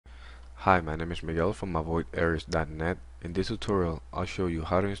Hi, my name is Miguel from avoiderrors.net. In this tutorial, I'll show you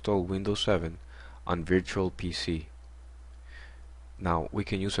how to install Windows 7 on Virtual PC. Now, we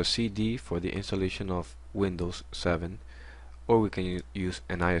can use a CD for the installation of Windows 7, or we can use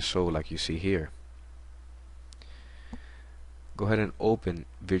an ISO like you see here. Go ahead and open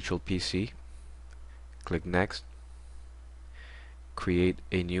Virtual PC, click Next, create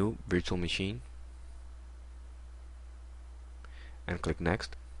a new virtual machine, and click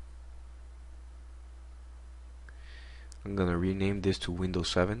Next. I'm gonna rename this to Windows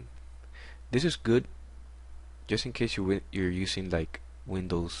 7. This is good just in case you're using like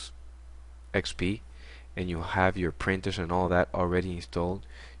Windows XP and you have your printers and all that already installed.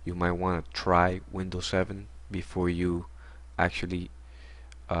 You might want to try Windows 7 before you actually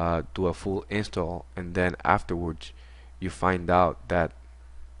do a full install, and then afterwards you find out that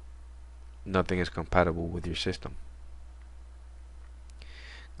nothing is compatible with your system.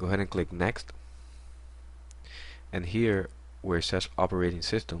 Go ahead and click Next, and here where it says Operating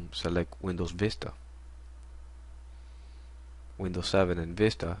System, select Windows Vista. Windows 7 and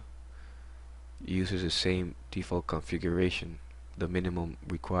Vista uses the same default configuration, the minimum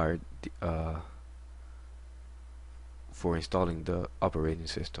required for installing the operating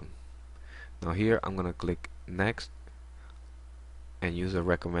system. Now here I'm gonna click Next and use the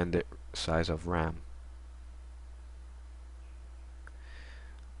recommended size of RAM.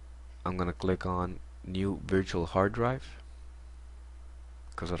 I'm gonna click on New Virtual Hard Drive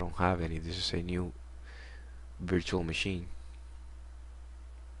because I don't have any. This is a new virtual machine.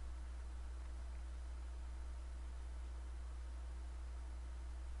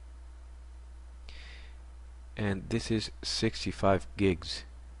 And this is 65 gigs.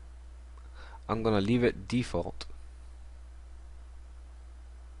 I'm gonna leave it default.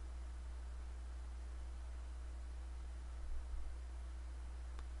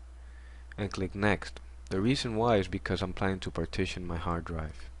 And click Next. The reason why is because I'm planning to partition my hard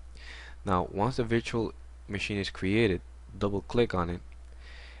drive. Now once the virtual machine is created, double click on it,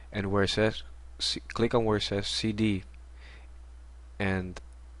 and where it says click on where it says CD, and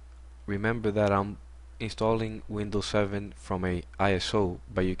remember that I'm installing Windows 7 from a ISO,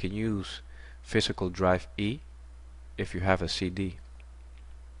 but you can use physical drive E if you have a CD.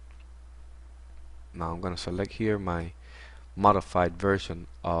 Now I'm gonna select here my modified version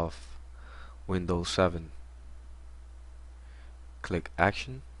of Windows 7. Click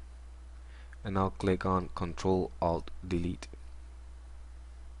Action, and I'll click on Control Alt Delete.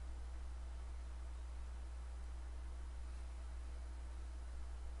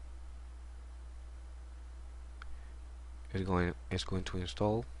 It's going to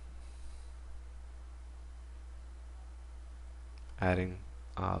install,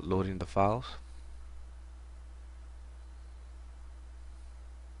 loading the files.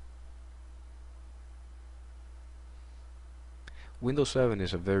 Windows 7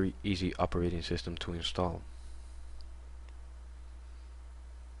 is a very easy operating system to install.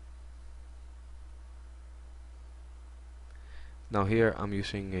 Now here I'm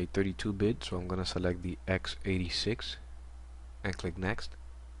using a 32-bit, so I'm gonna select the x86 and click Next.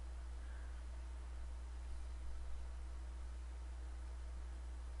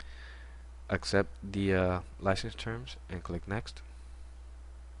 Accept the license terms and click Next.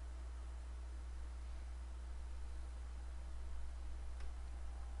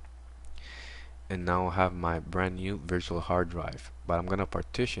 And now I have my brand new virtual hard drive, but I'm gonna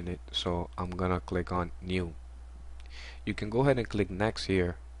partition it, so I'm gonna click on New. You can go ahead and click Next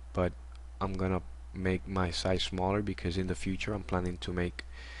here, but I'm gonna make my size smaller because in the future I'm planning to make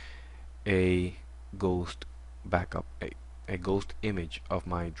a ghost backup, a ghost image of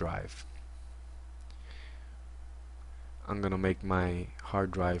my drive. I'm gonna make my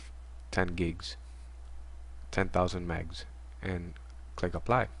hard drive 10 gigs, 10,000 megs, and click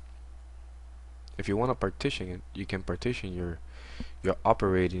Apply. If you want to partition it, you can partition your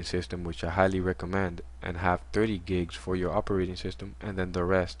operating system, which I highly recommend, and have 30 gigs for your operating system, and then the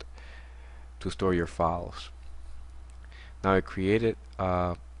rest to store your files. Now I created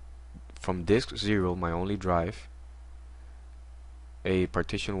from disk 0, my only drive, a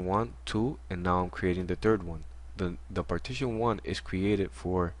partition 1, 2, and now I'm creating the third one. The partition 1 is created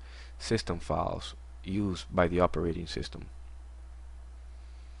for system files used by the operating system.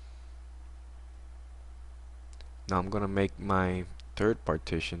 Now I'm gonna make my third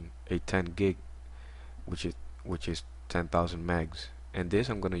partition a 10 gig, which is 10,000 megs, and this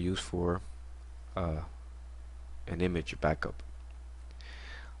I'm gonna use for an image backup.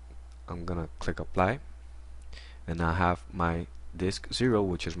 I'm gonna click Apply, and I have my disk 0,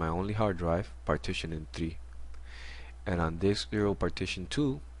 which is my only hard drive, partitioned in 3. And on disk 0 partition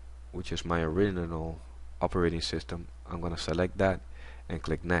 2, which is my original operating system, I'm gonna select that and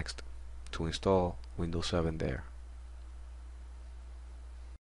click next to install Windows 7 there.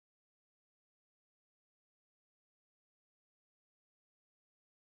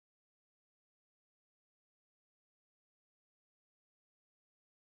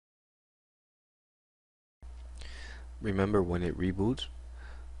 Remember, when it reboots,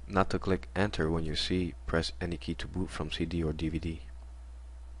 not to click enter when you see press any key to boot from CD or DVD.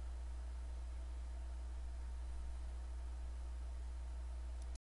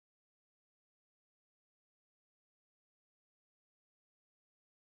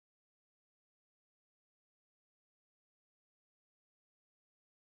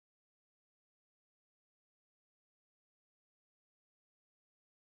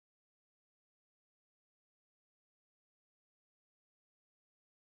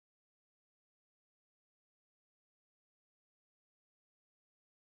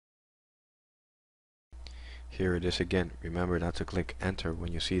 Here it is again. Remember not to click enter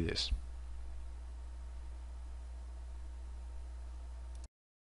when you see this.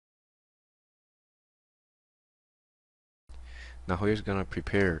 Now here's gonna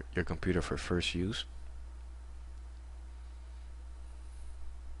prepare your computer for first use.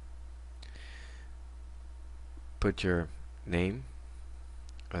 Put your name,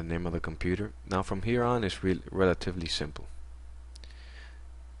 name of the computer. Now from here on it's relatively simple.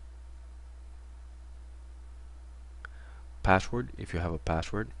 Password, if you have a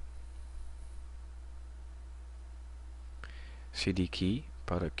password. CD key,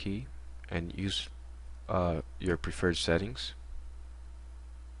 product key, and use your preferred settings.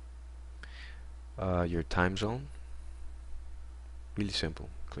 Your time zone. Really simple.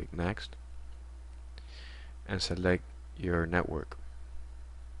 Click next and select your network.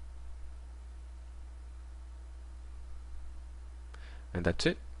 And that's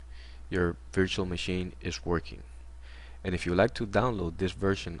it. Your virtual machine is working. And if you like to download this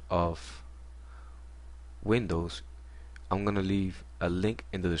version of Windows, I'm gonna leave a link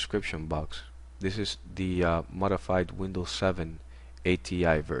in the description box. This is the modified Windows 7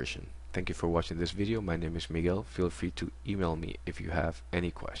 ATI version. Thank you for watching this video. My name is Miguel. Feel free to email me if you have any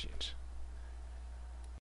questions.